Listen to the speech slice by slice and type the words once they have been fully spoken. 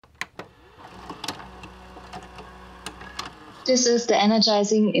This is the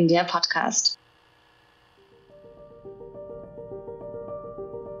Energizing India podcast.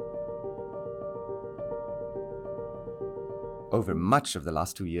 Over much of the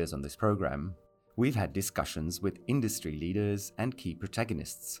last 2 years on this program, we've had discussions with industry leaders and key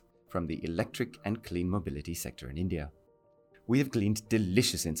protagonists from the electric and clean mobility sector in India. We have gleaned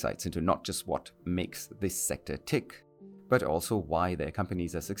delicious insights into not just what makes this sector tick, but also why their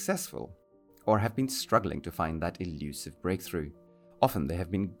companies are successful or have been struggling to find that elusive breakthrough. Often there have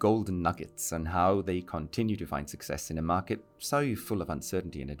been golden nuggets on how they continue to find success in a market so full of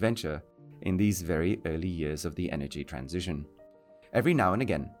uncertainty and adventure in these very early years of the energy transition. Every now and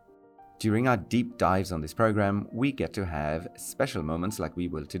again, during our deep dives on this program, we get to have special moments like we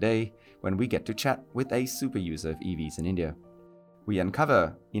will today when we get to chat with a super user of EVs in India. We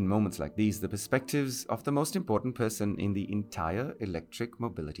uncover, in moments like these, the perspectives of the most important person in the entire electric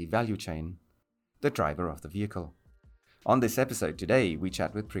mobility value chain, the driver of the vehicle. On this episode today, we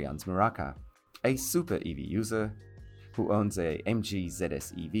chat with Priyans Muraka, a super EV user who owns a MG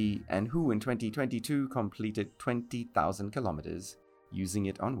ZS EV and who in 2022 completed 20,000 kilometers using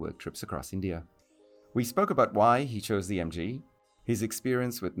it on work trips across India. We spoke about why he chose the MG, his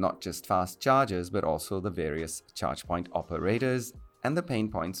experience with not just fast chargers but also the various charge point operators and the pain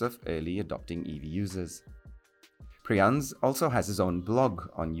points of early adopting EV users. Priyans also has his own blog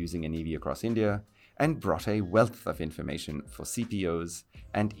on using an EV across India and brought a wealth of information for CPOs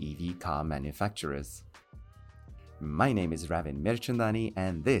and EV car manufacturers. My name is Ravin Mirchandani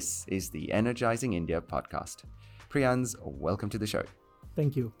and this is the Energizing India podcast. Priyans, welcome to the show.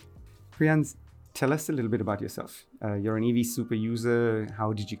 Thank you. Priyans, tell us a little bit about yourself. You're an EV super user.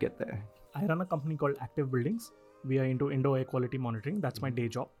 How did you get there? I run a company called Active Buildings. We are into indoor air quality monitoring. That's my day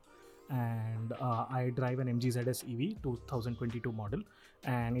job. And I drive an MG ZS EV 2022 model.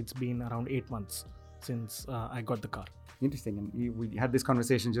 And it's been around 8 months since I got the car. Interesting. And we had this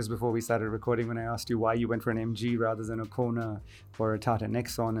conversation just before we started recording when I asked you why you went for an MG rather than a Kona or a Tata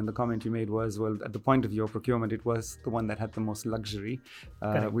Nexon. And the comment you made was, well, at the point of your procurement, it was the one that had the most luxury,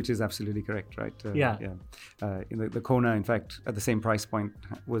 which is absolutely correct, right? The Kona, in fact, at the same price point,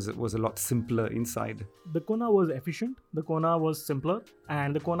 was a lot simpler inside. The Kona was efficient. The Kona was simpler.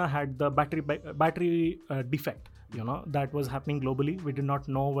 And the Kona had the battery defect. That was happening globally. We did not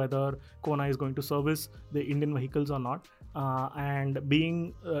know whether Kona is going to service the Indian vehicles or not. And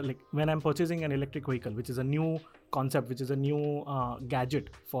being when I'm purchasing an electric vehicle, which is a new concept, which is a new gadget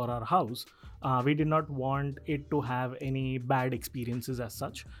for our house, we did not want it to have any bad experiences as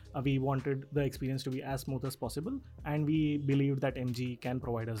such. We wanted the experience to be as smooth as possible. And we believed that MG can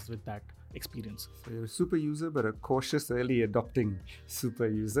provide us with that experience. So you're a super user, but a cautious, early adopting super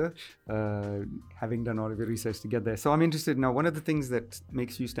user, having done all of your research to get there. So I'm interested now, one of the things that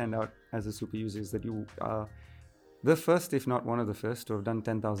makes you stand out as a super user is that you are the first, if not one of the first, to have done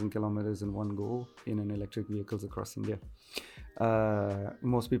 10,000 kilometers in one go in an electric vehicles across India.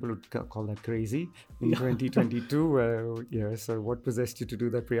 Most people would call that crazy in 2022. So what possessed you to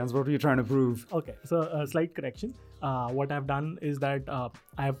do that, Priyans? What were you trying to prove? Okay, so a slight correction. What I've done is that I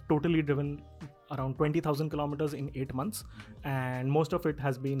have totally driven around 20,000 kilometers in 8 months, and most of it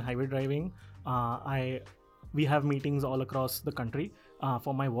has been highway driving. We have meetings all across the country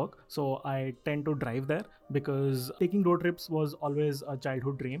for my work, so I tend to drive there because taking road trips was always a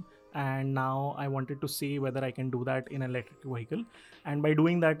childhood dream, and now I wanted to see whether I can do that in an electric vehicle. And by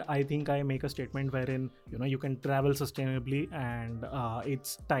doing that, I think I make a statement wherein you can travel sustainably, and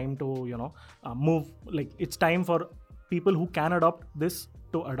it's time to move. It's time for people who can adopt this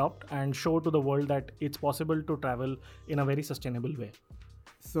to adopt and show to the world that it's possible to travel in a very sustainable way.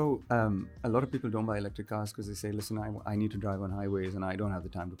 So a lot of people don't buy electric cars because they say, listen, I need to drive on highways and I don't have the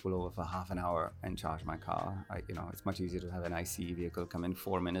time to pull over for half an hour and charge my car. It's much easier to have an ICE vehicle come in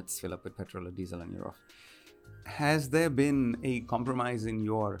 4 minutes, fill up with petrol or diesel and you're off. Has there been a compromise in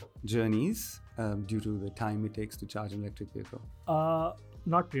your journeys due to the time it takes to charge an electric vehicle?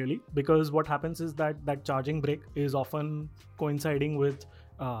 Not really, because what happens is that charging break is often coinciding with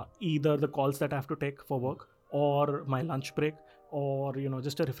either the calls that I have to take for work or my lunch break, or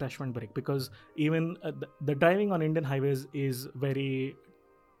just a refreshment break, because even the driving on Indian highways is very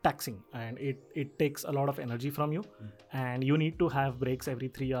taxing and it takes a lot of energy from you, and you need to have breaks every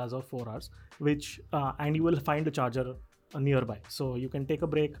 3 hours or 4 hours, which and you will find a charger nearby, so you can take a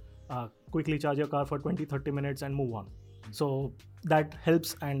break, quickly charge your car for 20-30 minutes and move on. So that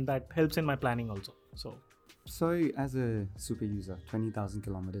helps, and that helps in my planning also. So as a super user, 20,000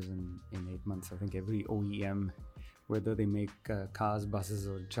 kilometers in 8 months, I think every OEM, whether they make cars, buses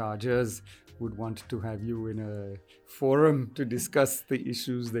or chargers, would want to have you in a forum to discuss the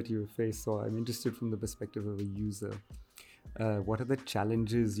issues that you face. So I'm interested from the perspective of a user. what are the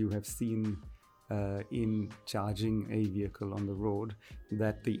challenges you have seen in charging a vehicle on the road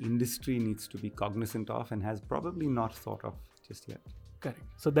that the industry needs to be cognizant of and has probably not thought of just yet? Correct.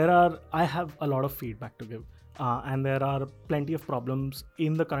 So I have a lot of feedback to give, and there are plenty of problems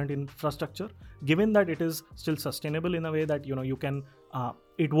in the current infrastructure. Given that it is still sustainable in a way that you can,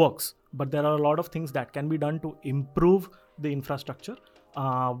 it works, but there are a lot of things that can be done to improve the infrastructure.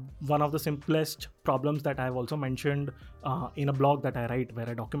 One of the simplest problems that I have also mentioned in a blog that I write, where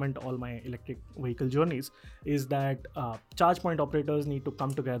I document all my electric vehicle journeys, is that charge point operators need to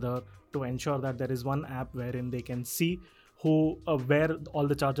come together to ensure that there is one app wherein they can see where all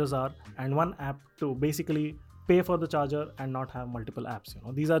the chargers are, and one app to basically pay for the charger and not have multiple apps.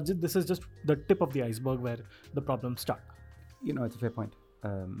 This is just the tip of the iceberg where the problems start. It's a fair point.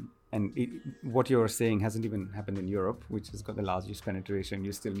 And what you're saying hasn't even happened in Europe, which has got the largest penetration.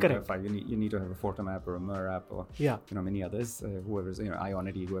 You still need to have you need to have a Fortum app or a MER app or many others. Whoever's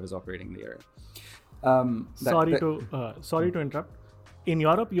Ionity, whoever's operating in the area. Sorry to interrupt. In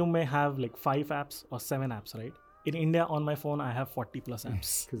Europe, you may have like 5 apps or 7 apps, right? In India, on my phone, I have 40 plus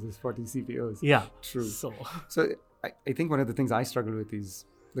apps. Because there's 40 CPOs. Yeah. True. So I think one of the things I struggle with is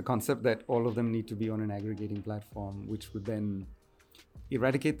the concept that all of them need to be on an aggregating platform, which would then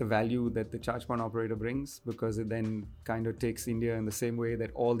eradicate the value that the charge point operator brings, because it then kind of takes India in the same way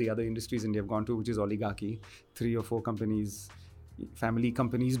that all the other industries India have gone to, which is oligarchy, 3 or 4 companies, family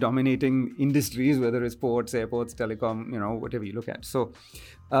companies dominating industries, whether it's ports, airports, telecom, whatever you look at. So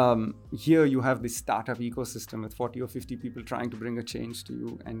here you have this startup ecosystem with 40 or 50 people trying to bring a change to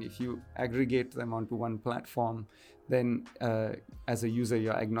you. And if you aggregate them onto one platform, then as a user,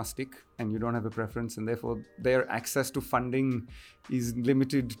 you're agnostic and you don't have a preference. And therefore, their access to funding is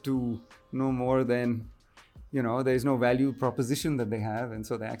limited to no more than, there's no value proposition that they have. And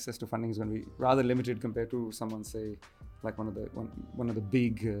so the access to funding is going to be rather limited compared to someone, say, like one of the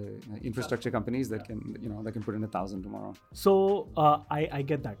big infrastructure companies that can put in 1,000 tomorrow. So I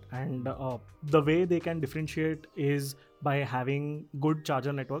get that, and the way they can differentiate is by having good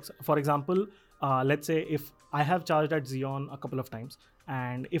charger networks. For example, let's say if I have charged at Xeon a couple of times,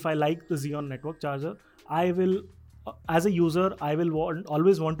 and if I like the Xeon network charger, I will, as a user, I will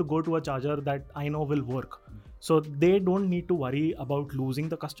always want to go to a charger that I know will work. So they don't need to worry about losing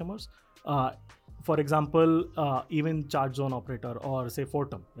the customers. For example, even Charge Zone operator or say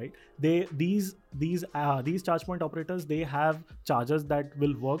Fortum, right? These charge point operators, they have chargers that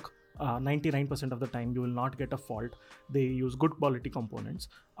will work 99% of the time. You will not get a fault. They use good quality components.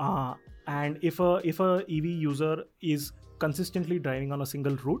 And if a EV user is consistently driving on a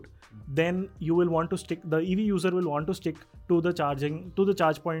single route, then you will want to the EV user will want to stick to the charge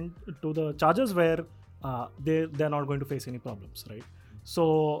point, to the chargers where they're not going to face any problems, right?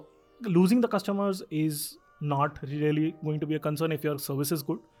 So losing the customers is not really going to be a concern if your service is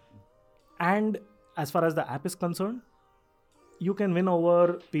good. And as far as the app is concerned, you can win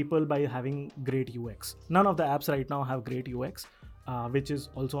over people by having great UX. None of the apps right now have great UX, which is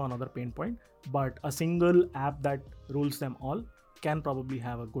also another pain point. But a single app that rules them all can probably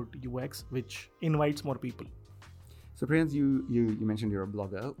have a good UX, which invites more people. So Priyansh, you mentioned you're a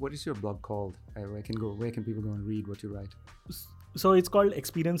blogger. What is your blog called? Where can people go and read what you write? So it's called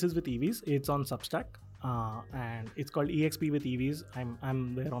Experiences with EVs. It's on Substack, and it's called EXP with EVs.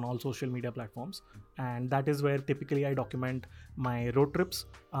 I'm there on all social media platforms, and that is where typically I document my road trips.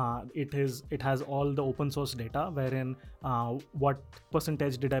 It has all the open source data, wherein what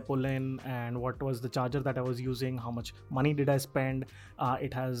percentage did I pull in, and what was the charger that I was using, how much money did I spend.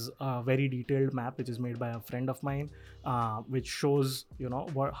 It has a very detailed map which is made by a friend of mine, which shows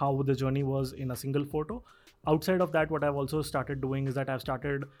how the journey was in a single photo. Outside of that, what I've also started doing is that I've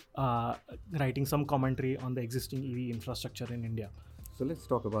started writing some commentary on the existing EV infrastructure in India. So let's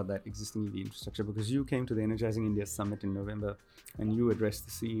talk about that existing EV infrastructure, because you came to the Energizing India Summit in November and you addressed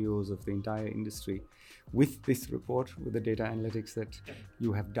the CEOs of the entire industry with this report, with the data analytics that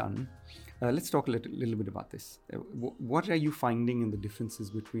you have done. Let's talk a little bit about this. What are you finding in the differences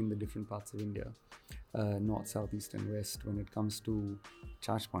between the different parts of India, north, south, east and west, when it comes to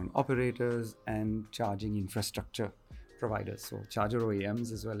charge point operators and charging infrastructure providers, so charger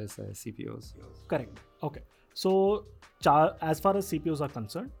OEMs as well as CPOs? Correct. Okay. So as far as CPOs are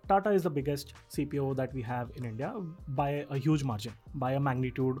concerned, Tata is the biggest CPO that we have in India by a huge margin, by a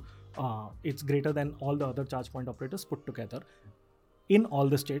magnitude. It's greater than all the other charge point operators put together in all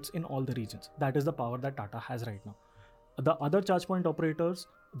the states, in all the regions. That is the power that Tata has right now. The other charge point operators,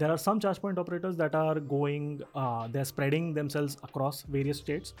 there are some charge point operators that are going, they're spreading themselves across various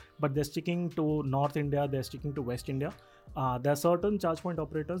states, but they're sticking to North India, they're sticking to West India. There are certain charge point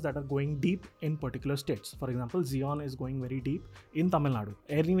operators that are going deep in particular states. For example, Xeon is going very deep in Tamil Nadu.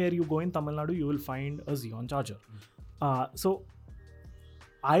 Anywhere you go in Tamil Nadu, you will find a Xeon charger. So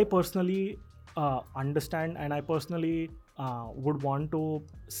I personally understand, and I personally would want to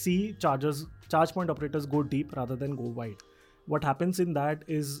see charge point operators go deep rather than go wide. What happens in that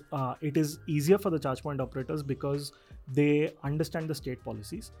is it is easier for the charge point operators because they understand the state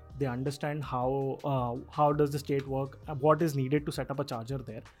policies. They understand how does the state work, what is needed to set up a charger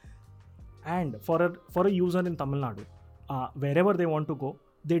there. And for a user in Tamil Nadu, wherever they want to go,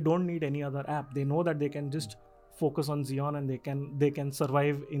 they don't need any other app. They know that they can just focus on Xeon and they can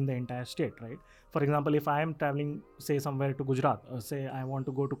survive in the entire state, right? For example, if I am traveling, say somewhere to Gujarat, or say I want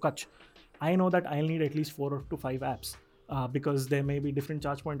to go to Kutch, I know that I'll need at least 4 to 5 apps. Because there may be different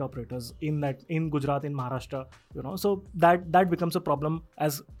charge point operators in Gujarat, in Maharashtra, so that becomes a problem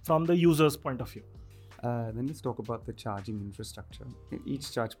as from the user's point of view. Then let's talk about the charging infrastructure.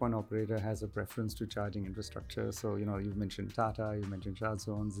 Each charge point operator has a preference to charging infrastructure. So, you've mentioned Tata, you've mentioned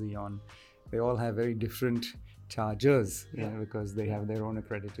ChargeZone, Xeon. They all have very different chargers because they have their own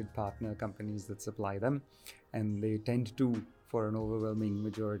accredited partner companies that supply them, and they tend to, for an overwhelming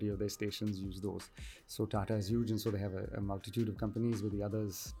majority of their stations, use those. So Tata is huge, and so they have a multitude of companies, with the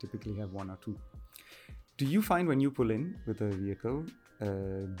others typically have 1 or 2. Do you find when you pull in with a vehicle,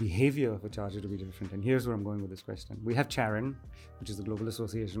 behavior of a charger to be different? And here's where I'm going with this question. We have CHAREN, which is the Global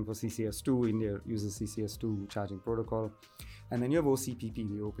Association for CCS2. India uses CCS2 charging protocol. And then you have OCPP,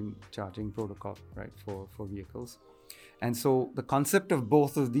 the Open Charging Protocol, right, for vehicles. And so the concept of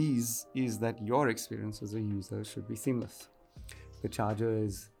both of these is that your experience as a user should be seamless. The charger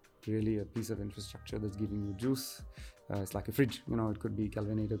is really a piece of infrastructure that's giving you juice. It's like a fridge, it could be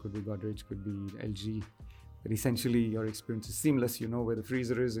Kelvinator, could be Godrej, could be LG. But essentially, your experience is seamless. You know where the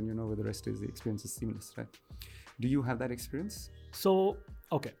freezer is and you know where the rest is. The experience is seamless, right? Do you have that experience? So,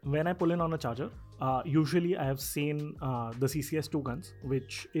 okay, when I pull in on a charger, usually I have seen the CCS2 guns,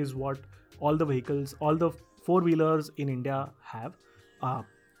 which is what all the vehicles, all the 4-wheelers in India have.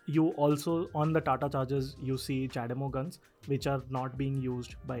 You also, on the Tata chargers, you see CHAdeMO guns, which are not being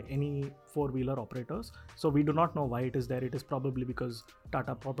used by any 4-wheeler operators. So we do not know why it is there. It is probably because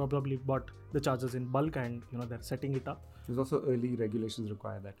Tata probably bought the chargers in bulk and they're setting it up. There's also early regulations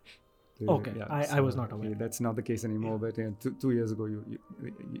require that. Okay, I was not aware. That's not the case anymore, but 2 years ago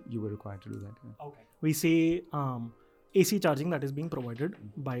you were required to do that. Yeah. Okay. We see AC charging that is being provided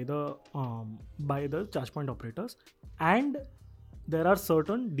by the charge point operators, and there are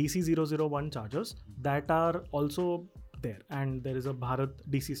certain DC001 chargers that are also there, and there is a Bharat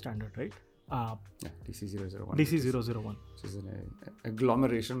DC standard, right? DC001. DC001. Which is an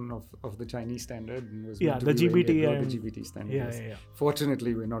agglomeration of the Chinese standard. And was the GBT and the GBT standard. Yeah.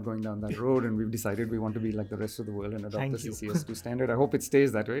 Fortunately, we're not going down that road, and we've decided we want to be like the rest of the world and adopt the CCS2 standard. I hope it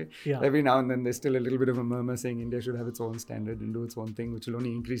stays that way. Yeah. Every now and then, there's still a little bit of a murmur saying India should have its own standard and do its own thing, which will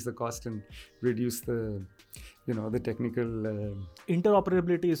only increase the cost and reduce the technical...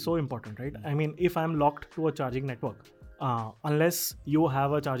 Interoperability is so important, right? I mean, if I'm locked to a charging network, unless you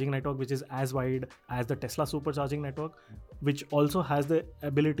have a charging network which is as wide as the Tesla supercharging network, which also has the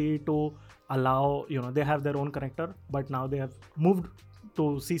ability to allow, they have their own connector, but now they have moved to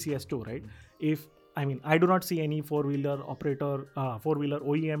CCS2, right? I do not see any 4-wheeler operator, 4-wheeler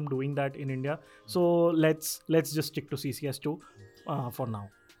OEM doing that in India. So let's just stick to CCS2 for now.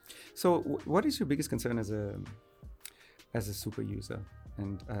 So what is your biggest concern as a super user?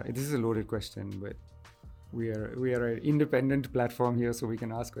 And this is a loaded question, but we are an independent platform here, so we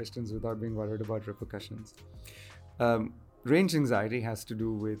can ask questions without being worried about repercussions. Range anxiety has to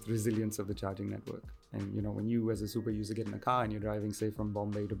do with resilience of the charging network. And when you as a super user get in a car and you're driving, say, from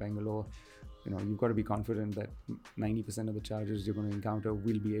Bombay to Bangalore, you've got to be confident that 90% of the chargers you're going to encounter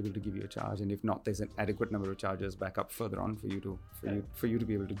will be able to give you a charge, and if not, there's an adequate number of chargers back up further on for you to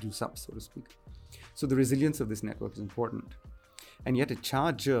be able to juice up, so to speak. So the resilience of this network is important, and yet a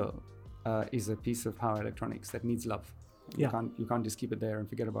charger is a piece of power electronics that needs love. You can't just keep it there and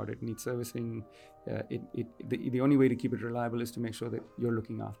forget about it. It needs servicing. The only way to keep it reliable is to make sure that you're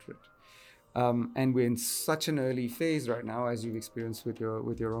looking after it. And we're in such an early phase right now, as you've experienced with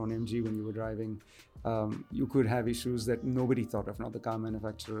your own MG when you were driving. You could have issues that nobody thought of, not the car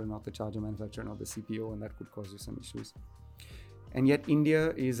manufacturer, not the charger manufacturer, not the CPO, and that could cause you some issues. And yet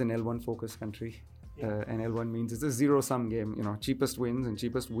India is an L1 focused country. And L1 means it's a zero-sum game. Cheapest wins, and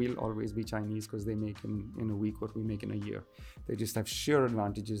cheapest will always be Chinese because they make in a week what we make in a year. They just have sheer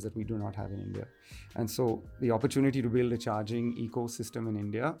advantages that we do not have in India. And so the opportunity to build a charging ecosystem in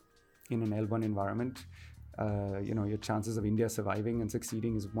India in an L1 environment, your chances of India surviving and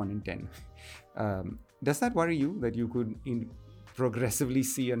succeeding is 1 in 10. Does that worry you that you could progressively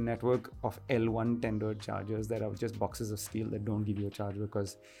see a network of L1 tendered chargers that are just boxes of steel that don't give you a charge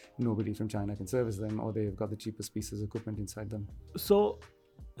because nobody from China can service them, or they've got the cheapest pieces of equipment inside them? So,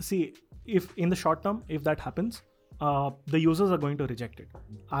 see, if in the short term, if that happens, the users are going to reject it.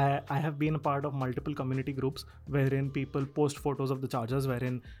 I have been a part of multiple community groups wherein people post photos of the chargers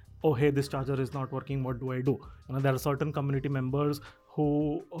wherein, oh, hey, this charger is not working, what do I do? There are certain community members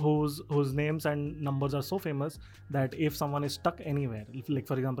whose names and numbers are so famous that if someone is stuck anywhere, like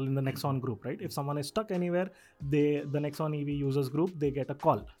for example in the Nexon group, right? If someone is stuck anywhere, the Nexon EV users group, they get a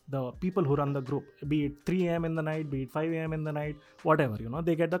call. The people who run the group, be it 3 a.m. in the night, be it 5 a.m. in the night, whatever,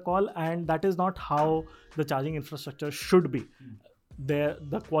 they get the call, and that is not how the charging infrastructure should be.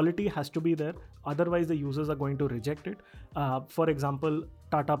 The quality has to be there, otherwise the users are going to reject it. For example,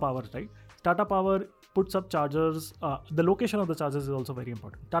 Tata Power, right? Tata Power puts up chargers. The location of the chargers is also very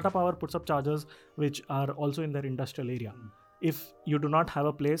important. Tata Power puts up chargers which are also in their industrial area. If you do not have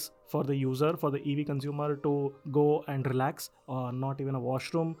a place for the user, for the EV consumer to go and relax, or not even a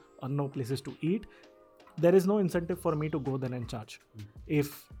washroom, or no places to eat, there is no incentive for me to go there and charge.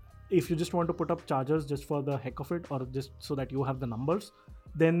 If you just want to put up chargers just for the heck of it, or just so that you have the numbers,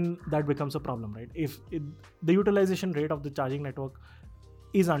 then that becomes a problem, right? The utilization rate of the charging network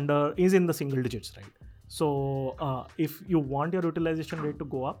is in the single digits, right? So if you want your utilization rate to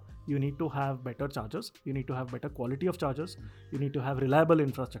go up, you need to have better chargers, you need to have better quality of chargers, you need to have reliable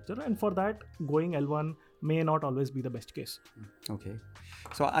infrastructure, and for that, going L1 may not always be the best case. Okay,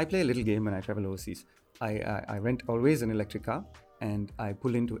 so I play a little game when I travel overseas. I rent always an electric car, and I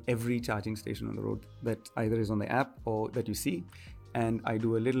pull into every charging station on the road that either is on the app or that you see, and I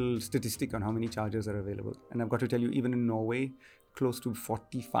do a little statistic on how many chargers are available. And I've got to tell you, even in Norway, close to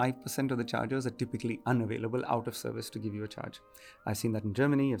 45% of the chargers are typically unavailable, out of service to give you a charge. I've seen that in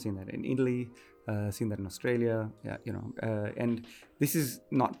Germany, I've seen that in Italy, seen that in Australia, and this is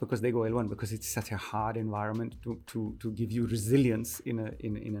not because they go L1, because it's such a hard environment to give you resilience in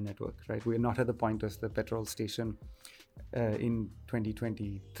a network, right? We're not at the point of the petrol station in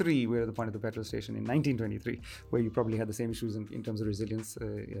 2023, we're at the point of the petrol station in 1923, where you probably had the same issues in terms of resilience.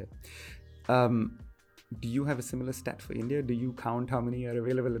 Do you have a similar stat for India? Do you count how many are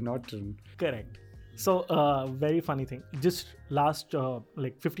available or not? Correct. So, very funny thing. Just last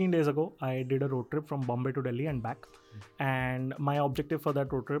 15 days ago, I did a road trip from Bombay to Delhi and back. And my objective for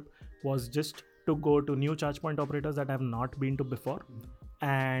that road trip was just to go to new charge point operators that I have not been to before.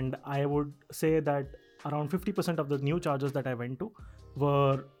 And I would say that around 50% of the new chargers that I went to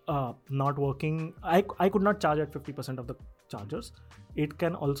were not working. I could not charge at 50% of the chargers. It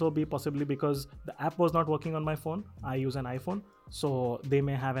can also be possibly because the app was not working on my phone. I use an iPhone, so they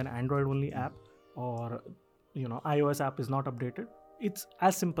may have an Android only app, or iOS app is not updated. It's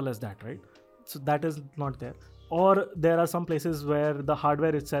as simple as that, right? So that is not there. Or there are some places where the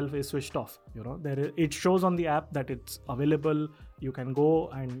hardware itself is switched off. It shows on the app that it's available. You can go,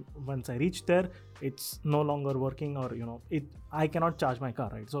 and once I reach there, it's no longer working, or I cannot charge my car,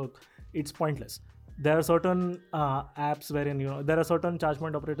 right? So it's pointless. There are certain apps wherein there are certain charge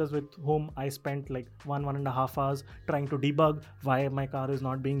point operators with whom I spent like 1.5 hours trying to debug why my car is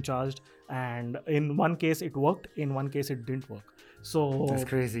not being charged, and in one case it worked, in one case it didn't work. So that's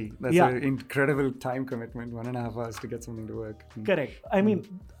crazy. That's an incredible time commitment, 1.5 hours to get something to work. Correct. I mean,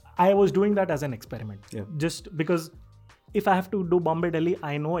 I was doing that as an experiment, just because if I have to do Bombay Delhi,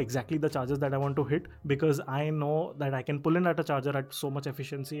 I know exactly the charges that I want to hit, because I know that I can pull in at a charger at so much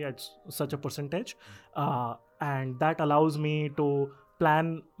efficiency, at such a percentage, and that allows me to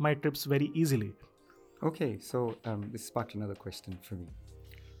plan my trips very easily. Okay, so this sparked another question for me.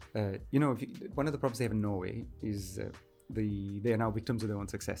 One of the problems they have in Norway is they are now victims of their own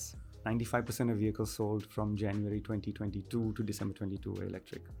success. 95% of vehicles sold from January 2022 to December 22 were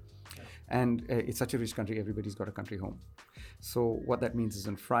electric. And it's such a rich country, everybody's got a country home. So what that means is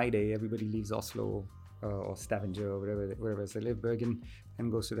on Friday, everybody leaves Oslo or Stavanger or wherever they live, Bergen,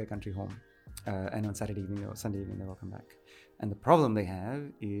 and goes to their country home. And on Saturday evening or Sunday evening, they all come back. And the problem they have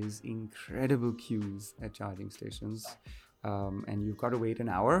is incredible queues at charging stations. And you've got to wait an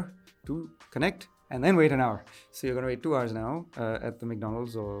hour to connect and then wait an hour. So you're going to wait 2 hours now at the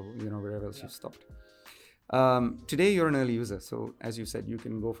McDonald's or wherever else you've stopped. Today, you're an early user. So as you said, you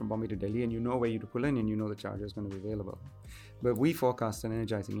can go from Bombay to Delhi and you know where you to pull in and you know the charger is going to be available. But we forecast on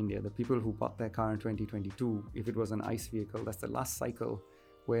Energizing India, the people who bought their car in 2022, if it was an ICE vehicle, that's the last cycle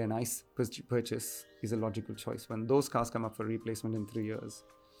where an ICE purchase is a logical choice. When those cars come up for replacement in 3 years,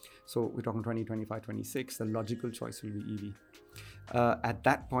 so we're talking 2025, 26, the logical choice will be EV. At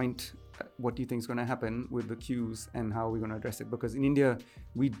that point, what do you think is going to happen with the queues and how we're going to address it? Because in India,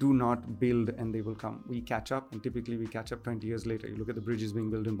 we do not build and they will come. We catch up, and typically we catch up 20 years later. You look at the bridges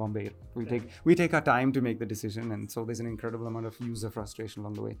being built in Bombay. We take our time to make the decision, and so there's an incredible amount of user frustration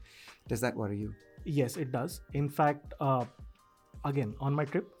along the way. Does that worry you? Yes, it does. In fact, again, on my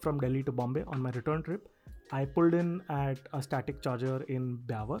trip from Delhi to Bombay, on my return trip, I pulled in at a static charger in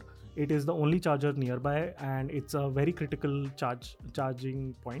Byawar. It is the only charger nearby, and it's a very critical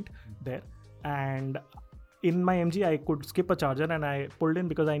charging point there. And in my MG, I could skip a charger, and I pulled in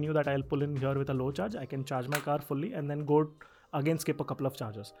because I knew that I'll pull in here with a low charge. I can charge my car fully and then go again, skip a couple of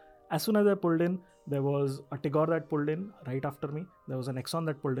chargers. As soon as I pulled in, there was a Tigor that pulled in right after me. There was a Nexon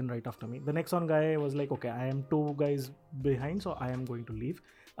that pulled in right after me. The Nexon guy was like, okay, I am 2 guys behind, so I am going to leave.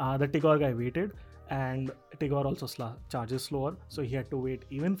 The Tigor guy waited, and Tigor also charges slower, so he had to wait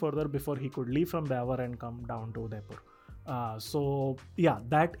even further before he could leave from Byawar and come down to Udaipur. So yeah,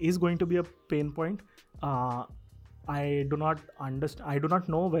 that is going to be a pain point. I do not understand. I do not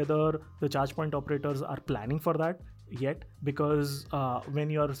know whether the charge point operators are planning for that yet, because when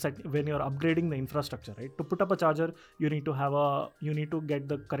you're upgrading the infrastructure, right, to put up a charger, you need to get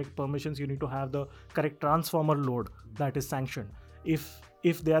the correct permissions. You need to have the correct transformer load that is sanctioned.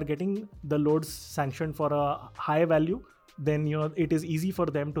 If they are getting the loads sanctioned for a high value, then it is easy for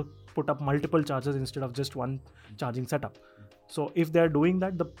them to put up multiple chargers instead of just one charging setup. So if they are doing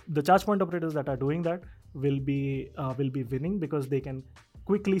that, the charge point operators that are doing that will be winning, because they can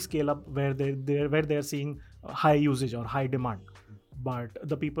quickly scale up where they're seeing high usage or high demand. But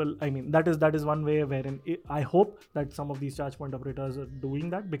the people, I mean, that is one way wherein I hope that some of these charge point operators are doing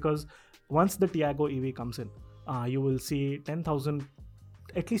that, because once the Tiago EV comes in, you will see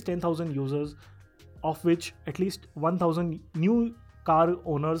at least 10,000 users, of which at least 1,000 new car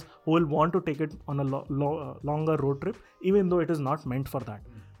owners who will want to take it on a longer road trip, even though it is not meant for that.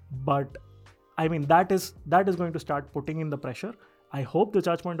 But I mean, that is going to start putting in the pressure. I hope the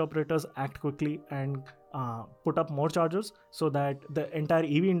charge point operators act quickly and put up more chargers, so that the entire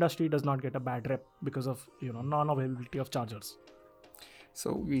EV industry does not get a bad rep because of non-availability of chargers.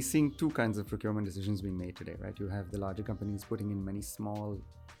 So we're seeing 2 kinds of procurement decisions being made today, right? You have the larger companies putting in many small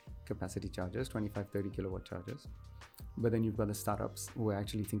capacity chargers, 25, 30 kilowatt chargers. But then you've got the startups who are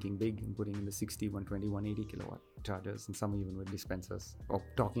actually thinking big and putting in the 60, 120, 180 kilowatt chargers, and some even with dispensers, or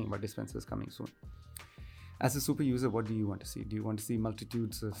talking about dispensers coming soon. As a super user, what do you want to see? Do you want to see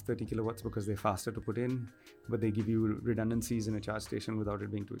multitudes of 30 kilowatts because they're faster to put in, but they give you redundancies in a charge station without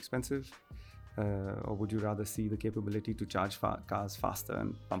it being too expensive? Or would you rather see the capability to charge cars faster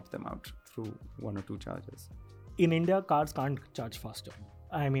and pump them out through 1 or 2 chargers? In India, cars can't charge faster.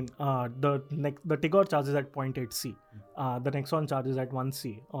 I mean, the Tigor charges at 0.8C. The Nexon charges at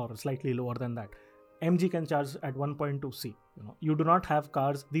 1C or slightly lower than that. MG can charge at 1.2C. You do not have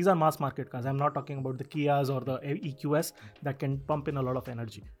cars. These are mass market cars. I'm not talking about the Kias or the EQS that can pump in a lot of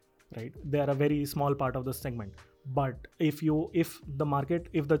energy, right? They are a very small part of the segment. But if the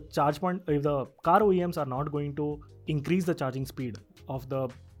car OEMs are not going to increase the charging speed of the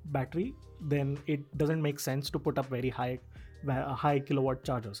battery, then it doesn't make sense to put up very high kilowatt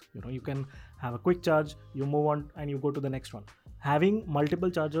chargers. You can have a quick charge, you move on, and you go to the next one. Having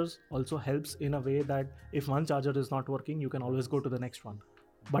multiple chargers also helps in a way that if one charger is not working, you can always go to the next one.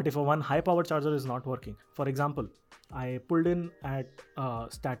 But if one high power charger is not working, for example, I pulled in at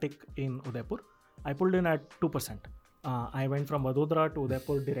static in Udaipur. I pulled in at 2%. I went from Vadodara to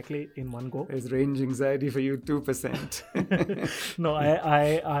Udaipur directly in one go. Is range anxiety for you 2%? No,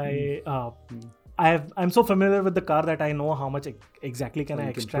 I'm so familiar with the car that I know how much exactly can I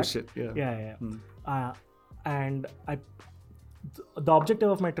extract. Can push it, yeah. And the objective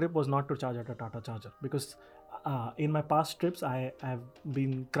of my trip was not to charge at a Tata charger, because in my past trips I have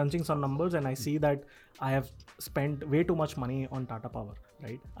been crunching some numbers and I see that I have spent way too much money on Tata Power,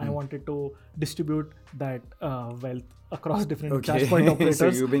 right? I wanted to distribute that wealth across different charge point operators. So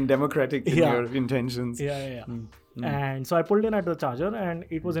you're being democratic in your intentions. Yeah. And so I pulled in at the charger and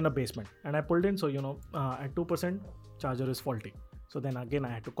it was in a basement, and I pulled in, so at 2% charger is faulty. So then again I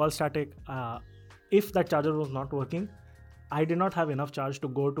had to call static. If that charger was not working, I did not have enough charge to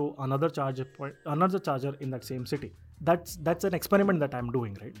go to another charger in that same city. That's an experiment that I'm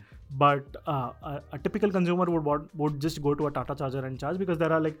doing, right? But a typical consumer would just go to a Tata charger and charge, because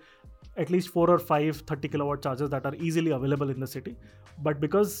there are like at least 4 or 5 30 kilowatt chargers that are easily available in the city. But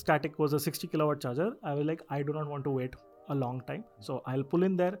because static was a 60 kilowatt charger, I was like, I do not want to wait a long time. So I'll pull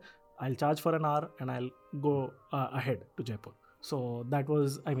in there, I'll charge for an hour, and I'll go ahead to Jaipur. So that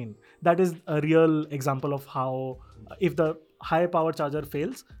is a real example of how if the high power charger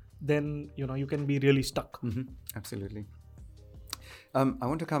fails, then you can be really stuck. Mm-hmm. Absolutely. I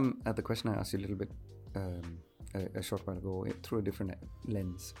want to come at the question I asked you a little bit a short while ago through a different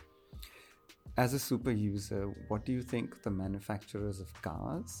lens. As a super user, what do you think the manufacturers of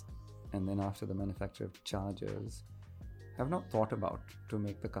cars, and then after the manufacturer of chargers, have not thought about to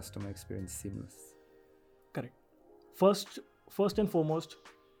make the customer experience seamless? Correct. First and foremost,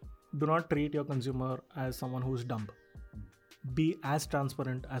 do not treat your consumer as someone who's dumb. Be as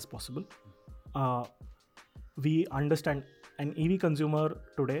transparent as possible. We understand an EV consumer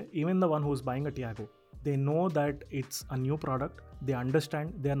today, even the one who's buying a Tiago, they know that it's a new product. They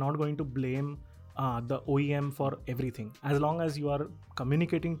understand. They are not going to blame the OEM for everything. As long as you are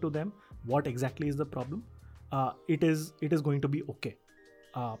communicating to them what exactly is the problem, it is going to be okay.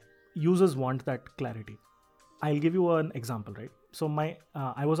 Users want that clarity. I'll give you an example, right? So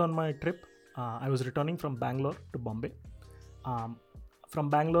I was on my trip. I was returning from Bangalore to Bombay. From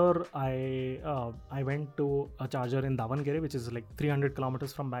Bangalore, I went to a charger in Davangere, which is like 300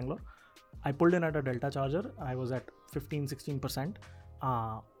 kilometers from Bangalore. I pulled in at a Delta charger. I was at 15-16%.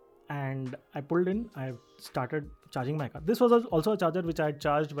 And I pulled in, I started charging my car. This was also a charger which I had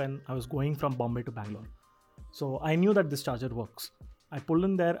charged when I was going from Bombay to Bangalore. So I knew that this charger works. I pull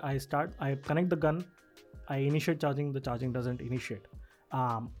in there, I connect the gun, I initiate charging, the charging doesn't initiate.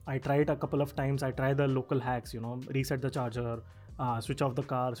 I tried a couple of times, I try the local hacks, reset the charger, switch off the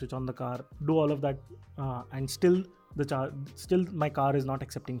car, switch on the car, do all of that, and still my car is not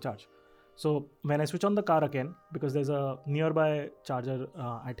accepting charge. So when I switch on the car again, because there's a nearby charger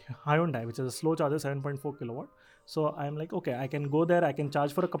at Hyundai, which is a slow charger, 7.4 kilowatt. So I'm like, okay, I can go there, I can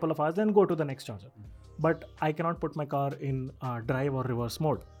charge for a couple of hours, then go to the next charger. But I cannot put my car in drive or reverse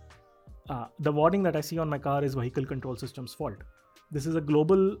mode. The warning that I see on my car is vehicle control system's fault. This is a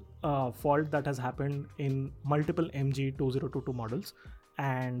global fault that has happened in multiple MG 2022 models,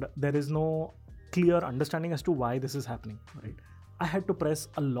 and there is no clear understanding as to why this is happening. Right? I had to press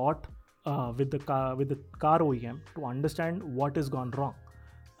a lot with the car OEM to understand what has gone wrong.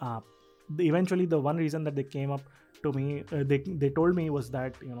 Eventually, the one reason that they came up to me, they told me was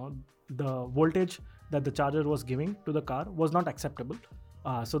that the voltage that the charger was giving to the car was not acceptable.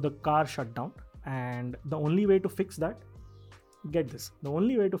 So the car shut down, and the only way to fix that, get this, the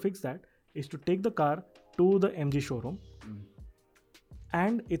only way to fix that is to take the car to the MG showroom,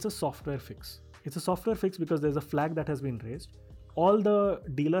 and it's a software fix. It's a software fix because there's a flag that has been raised. All the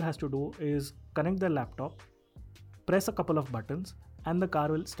dealer has to do is connect their laptop, press a couple of buttons, and the car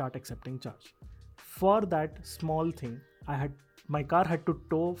will start accepting charge. For that small thing, my car had to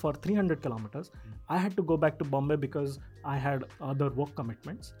tow for 300 kilometers. I had to go back to Bombay because I had other work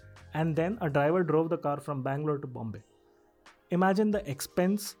commitments. And then a driver drove the car from Bangalore to Bombay. Imagine the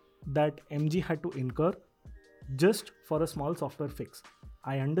expense that MG had to incur just for a small software fix.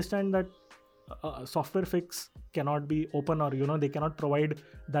 I understand that a software fix cannot be open, or they cannot provide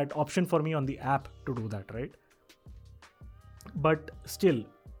that option for me on the app to do that, right? But still,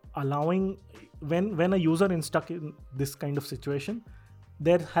 allowing when a user is stuck in this kind of situation,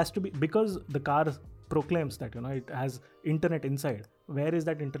 there has to be, because the car proclaims that it has internet inside. Where is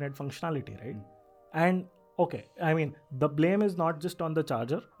that internet functionality, right? And okay, the blame is not just on the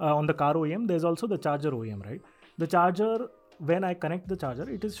charger, on the car OEM. There's also the charger OEM, right? The charger, when I connect the charger,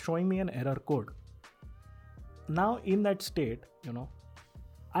 it is showing me an error code. Now in that state,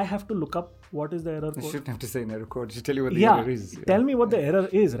 I have to look up what is the error code. You shouldn't have to say an error code. Just tell you what the error is. Tell me what the error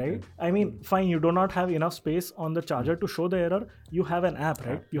is, right? Fine, you do not have enough space on the charger to show the error. You have an app,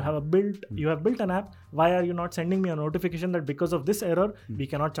 right? You have built an app. Why are you not sending me a notification that because of this error, we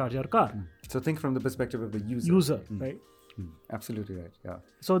cannot charge your car? So think from the perspective of the user. Right? Absolutely right. Yeah.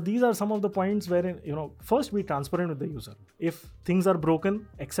 So these are some of the points wherein, first be transparent with the user. If things are broken,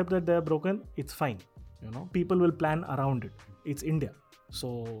 accept that they are broken. It's fine. People will plan around it. It's India.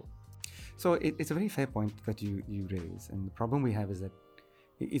 So it's a very fair point that you raise, and the problem we have is that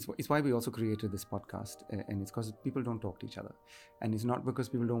it's why we also created this podcast, and it's because people don't talk to each other, and it's not because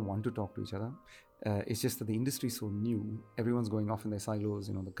people don't want to talk to each other. It's just that the industry is so new. Everyone's going off in their silos.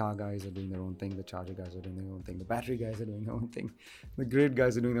 The car guys are doing their own thing, the charger guys are doing their own thing, the battery guys are doing their own thing, the grid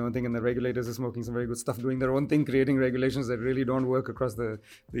guys are doing their own thing, and the regulators are smoking some very good stuff, doing their own thing, creating regulations that really don't work across the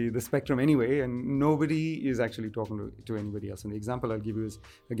spectrum anyway, and nobody is actually talking to anybody else. And the example I'll give you is,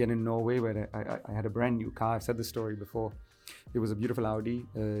 again, in Norway, where I had a brand new car. I've said this story before. It was a beautiful Audi,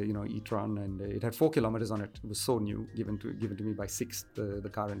 e-tron, and it had 4 kilometers on it. It was so new, given to me by Sixt, the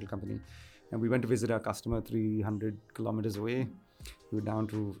car rental company. And we went to visit our customer 300 kilometers away. We were down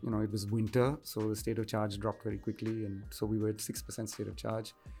to, it was winter, so the state of charge dropped very quickly. And so we were at 6% state of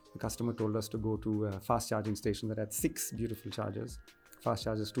charge. The customer told us to go to a fast charging station that had 6 beautiful chargers. Fast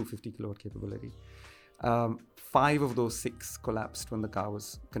chargers, 250 kilowatt capability. 5 of those 6 collapsed when the car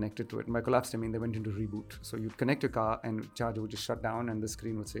was connected to it. And by collapsed, I mean they went into reboot. So you'd connect your car and charger would just shut down and the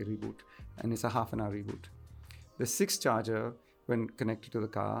screen would say reboot. And it's a half an hour reboot. The 6th charger, when connected to the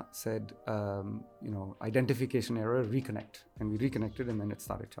car, said, identification error, reconnect. And we reconnected and then it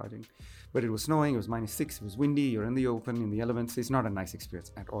started charging. But it was snowing, it was -6, it was windy, you're in the open, in the elements. It's not a nice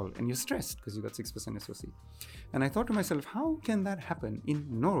experience at all. And you're stressed because you got 6% SOC. And I thought to myself, how can that happen in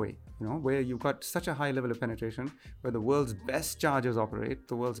Norway, where you've got such a high level of penetration, where the world's best chargers operate,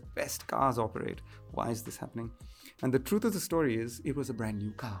 the world's best cars operate? Why is this happening? And the truth of the story is, it was a brand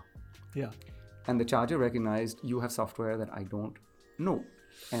new car. Yeah. And the charger recognized you have software that I don't know.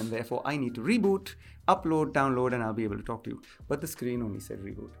 And therefore, I need to reboot, upload, download, and I'll be able to talk to you. But the screen only said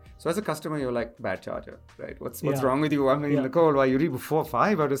reboot. So as a customer, you're like, bad charger, right? What's wrong with you? I'm in the cold. Why you reboot 4,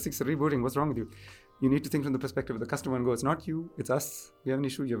 5 out of 6 are rebooting? What's wrong with you? You need to think from the perspective of the customer and go, it's not you, it's us. We have an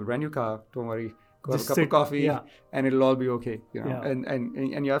issue. You have a brand new car. Don't worry. Go have a cup of coffee and it'll all be okay.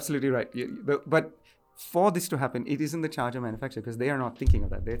 And you're absolutely right. But for this to happen, it isn't the charger manufacturer, because they are not thinking of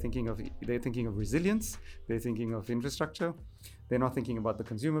that. They're thinking of resilience. They're thinking of infrastructure. They're not thinking about the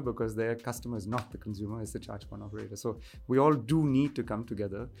consumer, because their customer is not the consumer, it's the charge point operator. So we all do need to come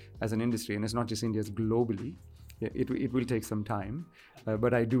together as an industry, and it's not just India, it's globally. It will take some time,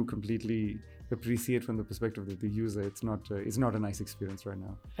 but I do completely appreciate from the perspective of the user. It's not a nice experience right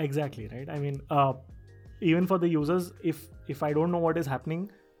now. Exactly, right? I mean, even for the users, if I don't know what is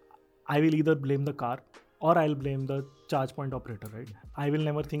happening, I will either blame the car or I'll blame the charge point operator, right? I will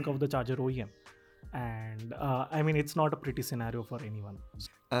never think of the charger OEM. And it's not a pretty scenario for anyone.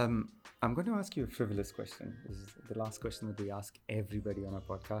 I'm going to ask you a frivolous question. This is the last question that we ask everybody on our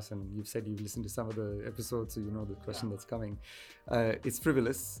podcast. And you've said you've listened to some of the episodes, so you know the question that's coming. It's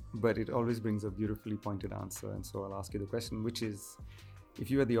frivolous, but it always brings a beautifully pointed answer. And so I'll ask you the question, which is, if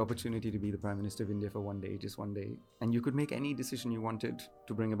you had the opportunity to be the Prime Minister of India for one day, just one day, and you could make any decision you wanted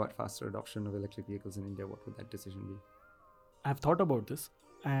to bring about faster adoption of electric vehicles in India, what would that decision be? I've thought about this,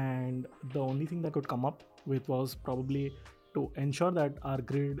 and the only thing that could come up with was probably to ensure that our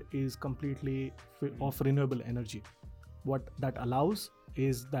grid is completely of renewable energy. What that allows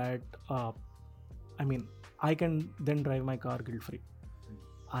is that, I can then drive my car guilt-free.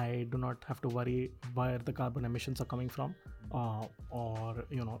 I do not have to worry where the carbon emissions are coming from,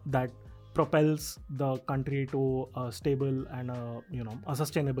 that propels the country to a stable and a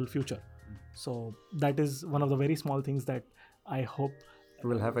sustainable future. So that is one of the very small things that I hope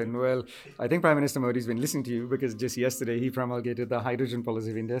will happen. Well, I think Prime Minister Modi's been listening to you, because just yesterday he promulgated the hydrogen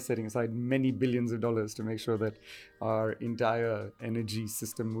policy of India, setting aside many billions of dollars to make sure that our entire energy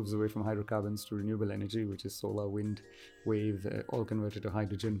system moves away from hydrocarbons to renewable energy, which is solar, wind, wave, all converted to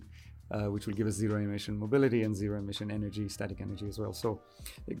hydrogen, which will give us zero emission mobility and zero emission energy, static energy as well. So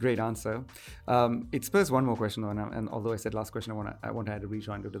a great answer. It spurs one more question, and although I said last question, I want to add a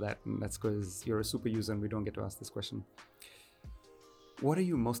rejoinder to that, and that's because you're a super user and we don't get to ask this question. What are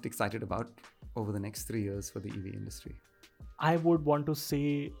you most excited about over the next 3 years for the EV industry? I would want to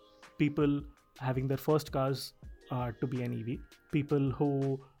see people having their first cars to be an EV. People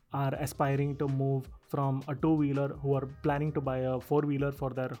who are aspiring to move from a two-wheeler, who are planning to buy a four-wheeler for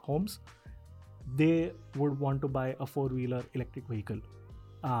their homes, they would want to buy a four-wheeler electric vehicle.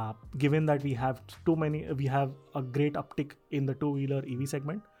 Given that we have a great uptick in the two-wheeler EV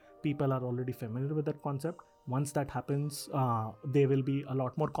segment, people are already familiar with that concept. Once that happens, they will be a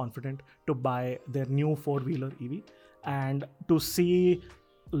lot more confident to buy their new four-wheeler EV. And to see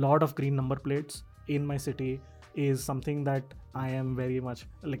a lot of green number plates in my city is something that I am very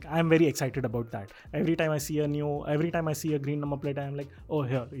excited about that. Every time I see a green number plate, I am like, oh,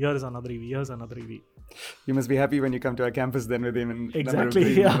 here's another EV. You must be happy when you come to our campus then with him and exactly, number of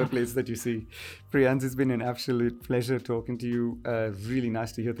green number plates that you see. Priyans, it's been an absolute pleasure talking to you. Really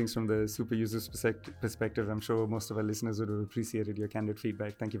nice to hear things from the super user's perspective. I'm sure most of our listeners would have appreciated your candid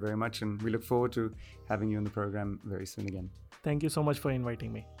feedback. Thank you very much, and we look forward to having you on the program very soon again. Thank you so much for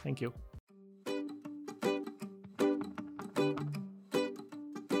inviting me. Thank you.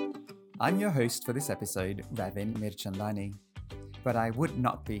 I'm your host for this episode, Ravin Mirchandani. But I would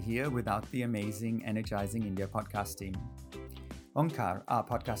not be here without the amazing Energizing India podcast team. Onkar, our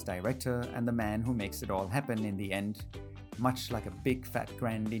podcast director and the man who makes it all happen in the end, much like a big, fat,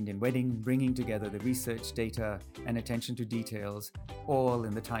 grand Indian wedding, bringing together the research, data, and attention to details, all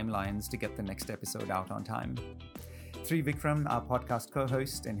in the timelines to get the next episode out on time. Trivikram, our podcast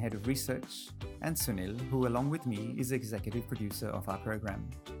co-host and head of research, and Sunil, who along with me is executive producer of our program.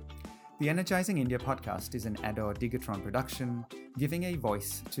 The Energizing India podcast is an Ador Digatron production, giving a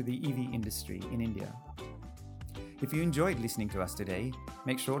voice to the EV industry in India. If you enjoyed listening to us today,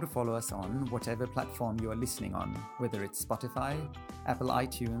 make sure to follow us on whatever platform you are listening on, whether it's Spotify, Apple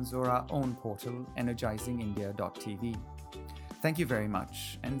iTunes, or our own portal, energizingindia.tv. Thank you very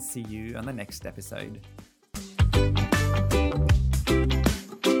much, and see you on the next episode.